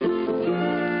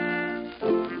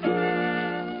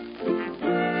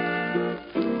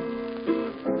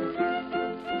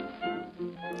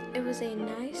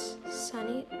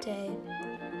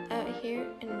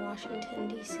Washington,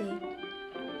 D.C.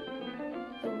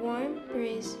 The warm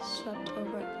breeze swept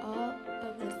over all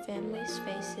of the family's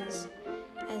faces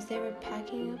as they were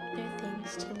packing up their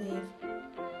things to leave.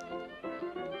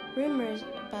 Rumors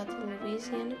about the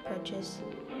Louisiana Purchase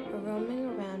were roaming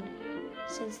around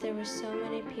since there were so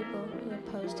many people who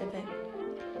opposed of it.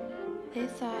 They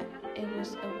thought it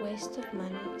was a waste of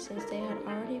money since they had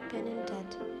already been in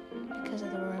debt because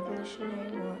of the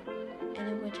Revolutionary War, and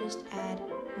it would just add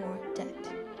more debt.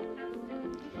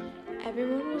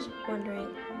 Everyone was wondering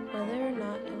whether or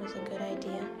not it was a good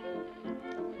idea.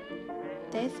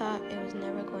 They thought it was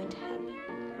never going to happen,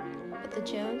 but the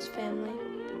Jones family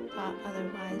thought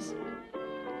otherwise.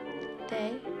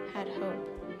 They had hope.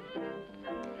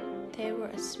 They were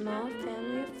a small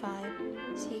family of 5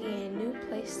 seeking a new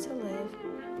place to live,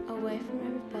 away from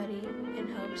everybody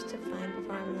in hopes to find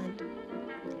farmland.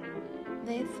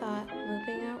 They thought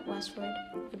moving out westward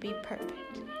would be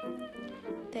perfect.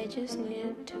 They just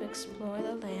needed to explore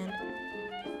the land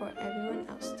before everyone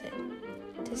else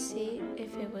did, to see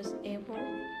if it was able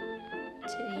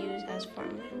to use as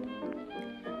farmland.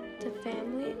 The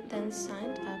family then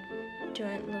signed up to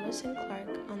join Lewis and Clark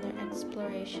on their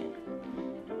exploration,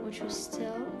 which was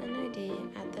still an idea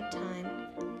at the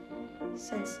time,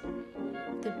 since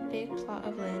the big plot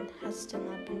of land had still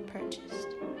not been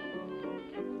purchased.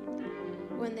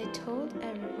 When they told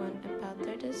everyone about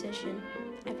their decision,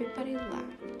 everybody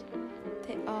laughed.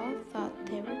 They all thought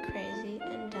they were crazy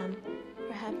and dumb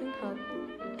for having hope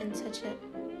in such a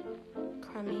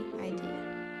crummy idea.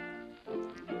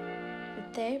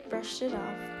 But they brushed it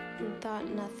off and thought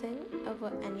nothing of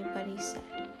what anybody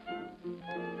said.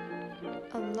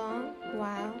 A long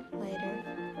while later,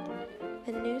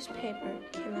 the newspaper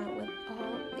came out with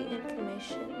all the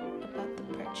information about the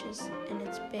purchase and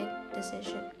its big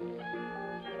decision.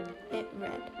 It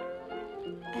read,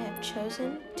 "I have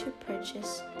chosen to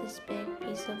purchase this big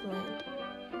piece of land,"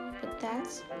 but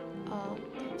that's all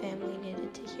the family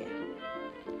needed to hear.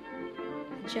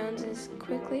 The Joneses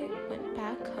quickly went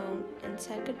back home and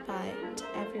said goodbye to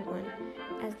everyone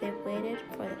as they waited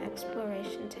for the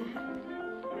exploration to happen.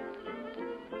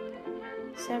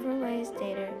 Several days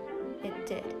later, it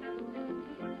did.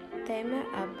 They met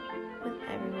up with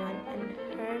everyone and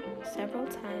heard several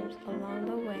times along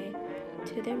the way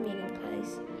to their meeting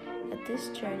place that this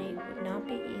journey would not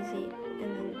be easy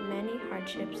and that many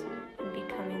hardships would be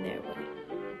coming their way.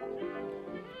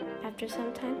 After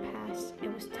some time passed,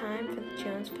 it was time for the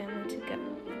Jones family to go.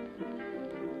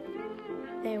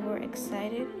 They were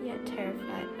excited yet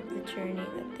terrified of the journey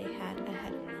that they had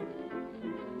ahead of them.